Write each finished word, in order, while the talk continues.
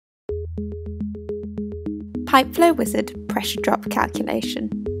Pipeflow Wizard pressure drop calculation.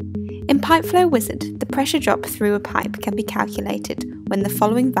 In Pipeflow Wizard, the pressure drop through a pipe can be calculated when the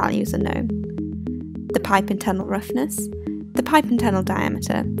following values are known: the pipe internal roughness, the pipe internal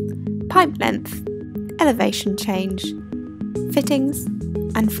diameter, pipe length, elevation change, fittings,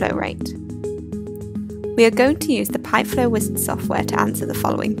 and flow rate. We are going to use the Pipeflow Wizard software to answer the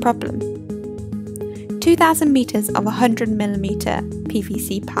following problem. 2,000 metres of 100mm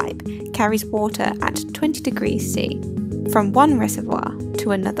PVC pipe carries water at 20 degrees C from one reservoir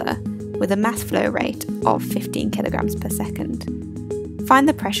to another with a mass flow rate of 15 kilograms per second. Find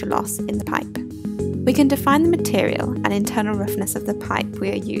the pressure loss in the pipe. We can define the material and internal roughness of the pipe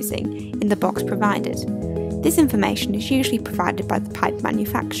we are using in the box provided. This information is usually provided by the pipe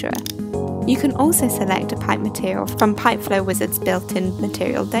manufacturer. You can also select a pipe material from Pipeflow Wizard's built-in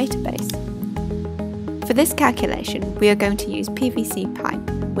material database. For this calculation, we are going to use PVC pipe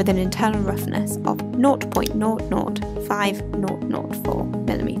with an internal roughness of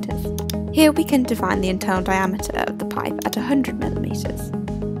 0.005004mm. Here we can define the internal diameter of the pipe at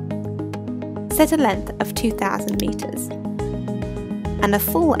 100mm. Set a length of 2,000 metres and a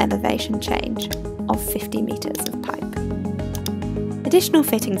full elevation change of 50 metres of pipe. Additional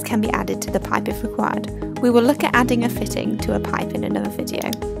fittings can be added to the pipe if required. We will look at adding a fitting to a pipe in another video.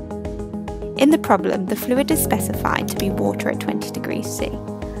 In the problem, the fluid is specified to be water at 20 degrees C.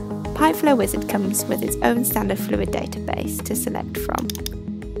 Pipeflow Wizard comes with its own standard fluid database to select from.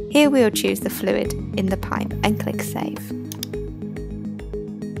 Here we will choose the fluid in the pipe and click Save.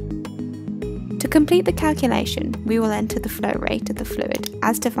 To complete the calculation, we will enter the flow rate of the fluid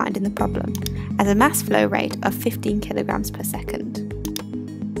as defined in the problem as a mass flow rate of 15 kilograms per second.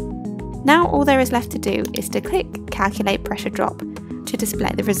 Now all there is left to do is to click Calculate Pressure Drop to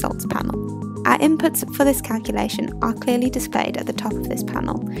display the results panel. Our inputs for this calculation are clearly displayed at the top of this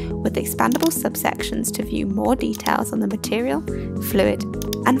panel, with expandable subsections to view more details on the material, fluid,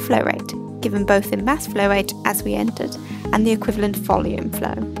 and flow rate, given both in mass flow rate as we entered and the equivalent volume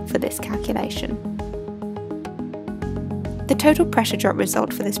flow for this calculation. The total pressure drop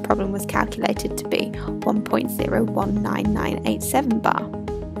result for this problem was calculated to be 1.019987 bar.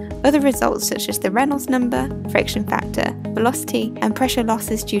 Other results such as the Reynolds number, friction factor, velocity, and pressure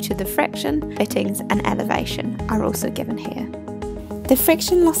losses due to the friction, fittings, and elevation are also given here. The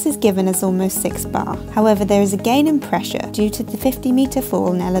friction loss is given as almost 6 bar, however there is a gain in pressure due to the 50-metre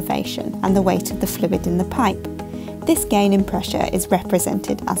fall in elevation and the weight of the fluid in the pipe. This gain in pressure is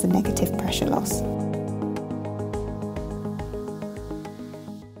represented as a negative pressure loss.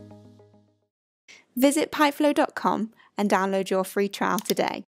 Visit pipeflow.com and download your free trial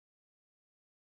today.